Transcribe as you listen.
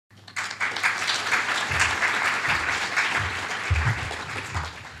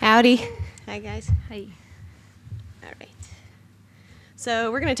Howdy. Hi, guys. Hi. All right.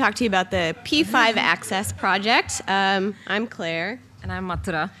 So we're going to talk to you about the P5 Access project. I'm Claire. And I'm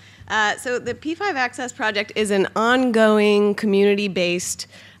Mathura. So the P5 Access project is an ongoing community-based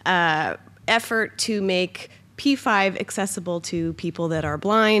effort to make P5 accessible to people that are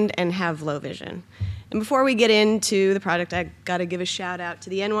blind and have low vision. And before we get into the project, I got to give a shout out to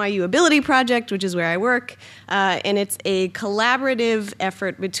the NYU Ability Project, which is where I work. And it's a collaborative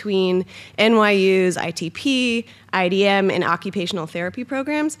effort between NYU's ITP, IDM, and occupational therapy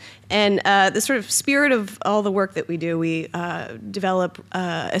programs. And the sort of spirit of all the work that we do, we develop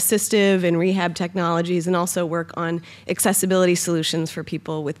assistive and rehab technologies and also work on accessibility solutions for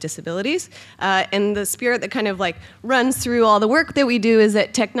people with disabilities. And the spirit that kind of like runs through all the work that we do is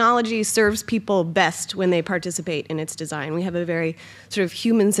that technology serves people best when they participate in its design. We have a very sort of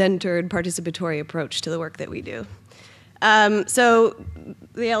human-centered, participatory approach to the work that we do. So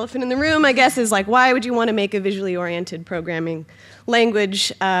the elephant in the room, I guess, is like, why would you want to make a visually oriented programming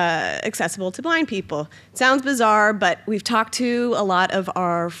language accessible to blind people? It sounds bizarre, but we've talked to a lot of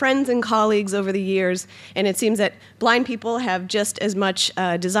our friends and colleagues over the years, and it seems that blind people have just as much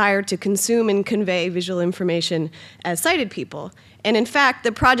desire to consume and convey visual information as sighted people. And in fact,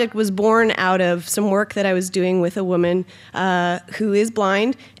 the project was born out of some work that I was doing with a woman who is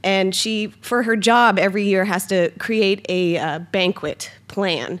blind, and she, for her job, every year has to create a banquet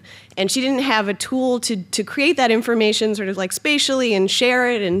plan. And she didn't have a tool to create that information sort of like spatially and share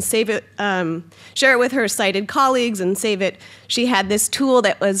it and save it, share it with her sighted colleagues and save it. She had this tool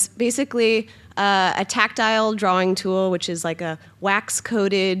that was basically a tactile drawing tool, which is like a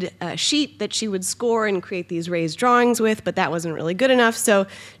wax-coated sheet that she would score and create these raised drawings with, but that wasn't really good enough. So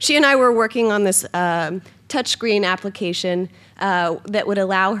she and I were working on this touchscreen application that would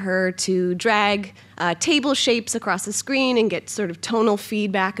allow her to drag table shapes across the screen and get sort of tonal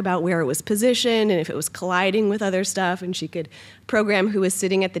feedback about where it was positioned and if it was colliding with other stuff, and she could program who was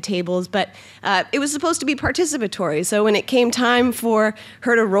sitting at the tables. But it was supposed to be participatory, so when it came time for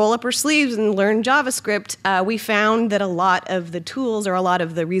her to roll up her sleeves and learn JavaScript, we found that a lot of the tools or a lot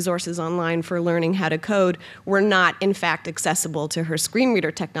of the resources online for learning how to code were not, in fact, accessible to her screen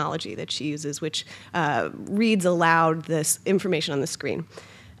reader technology that she uses, which reads aloud this information on the screen.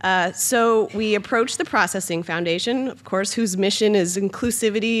 So we approached the Processing Foundation, of course, whose mission is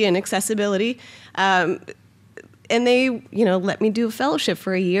inclusivity and accessibility. And they, let me do a fellowship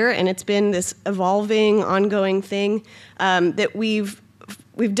for a year, and it's been this evolving, ongoing thing that we've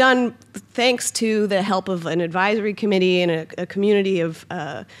done thanks to the help of an advisory committee and a community of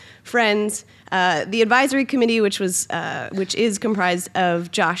friends. The advisory committee, which is comprised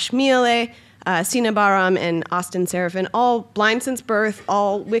of Josh Miele, Sina Baram, and Austin Seraphin, all blind since birth,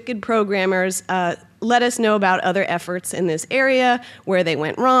 all wicked programmers, let us know about other efforts in this area, where they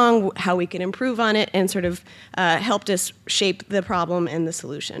went wrong, how we can improve on it, and sort of helped us shape the problem and the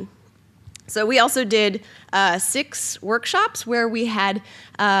solution. So we also did 6 workshops where we had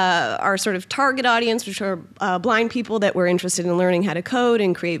our sort of target audience, which are blind people that were interested in learning how to code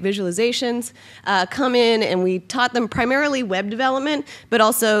and create visualizations, come in, and we taught them primarily web development, but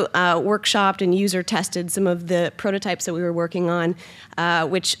also workshopped and user tested some of the prototypes that we were working on,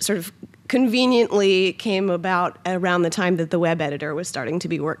 which sort of conveniently came about around the time that the web editor was starting to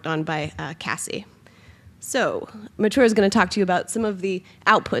be worked on by Cassie. So, Mathura is going to talk to you about some of the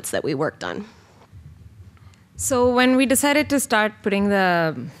outputs that we worked on. So when we decided to start putting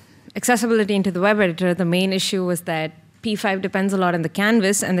the accessibility into the web editor, the main issue was that P5 depends a lot on the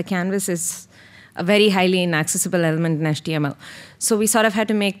canvas, and the canvas is a very highly inaccessible element in HTML. So we sort of had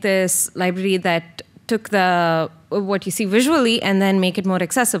to make this library that took what you see visually and then make it more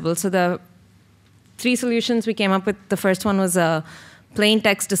accessible. So the 3 solutions we came up with, the first one was a plain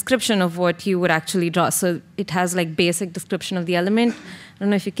text description of what you would actually draw. So it has like basic description of the element. I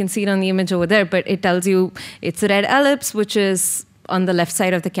don't know if you can see it on the image over there, but it tells you it's a red ellipse, which is on the left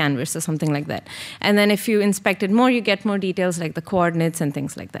side of the canvas or something like that. And then if you inspect it more, you get more details like the coordinates and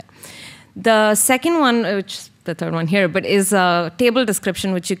things like that. The second one, which the third one here, but is a table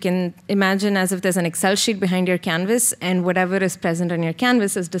description, which you can imagine as if there's an Excel sheet behind your canvas, and whatever is present on your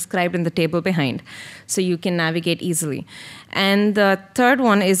canvas is described in the table behind, so you can navigate easily. And the third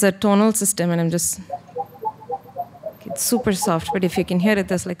one is a tonal system, and it's super soft, but if you can hear it,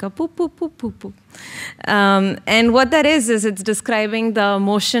 there's like a poop, poop, poop, poop, poop. And what that is it's describing the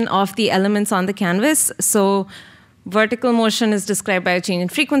motion of the elements on the canvas. So vertical motion is described by a change in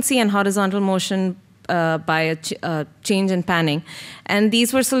frequency, and horizontal motion by a change in panning. And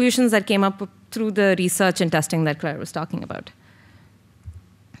these were solutions that came up through the research and testing that Claire was talking about.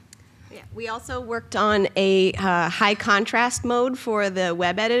 Yeah, we also worked on a high contrast mode for the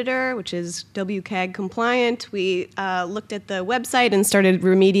web editor, which is WCAG compliant. We looked at the website and started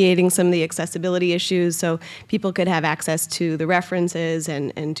remediating some of the accessibility issues so people could have access to the references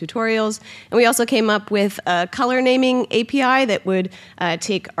and tutorials. And we also came up with a color naming API that would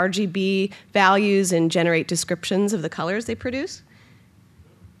take RGB values and generate descriptions of the colors they produce.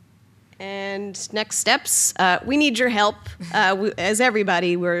 And next steps, we need your help. As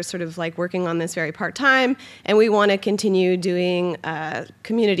everybody, we're sort of like working on this very part-time, and we want to continue doing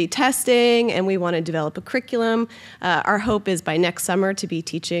community testing, and we want to develop a curriculum. Our hope is by next summer to be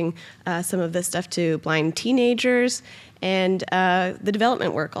teaching some of this stuff to blind teenagers, and the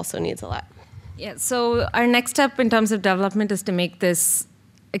development work also needs a lot. Yeah, so our next step in terms of development is to make this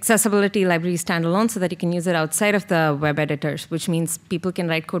accessibility library standalone so that you can use it outside of the web editors, which means people can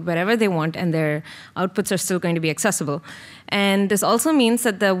write code wherever they want and their outputs are still going to be accessible. And this also means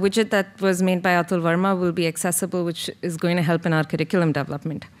that the widget that was made by Atul Verma will be accessible, which is going to help in our curriculum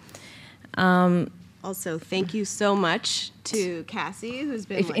development. Also, thank you so much to Cassie, who's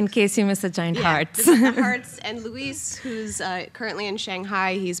been in case you missed the giant hearts. The hearts, and Luis, who's currently in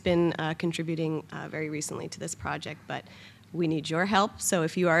Shanghai. He's been contributing very recently to this project, but we need your help. So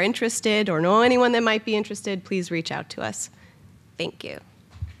if you are interested or know anyone that might be interested, please reach out to us. Thank you.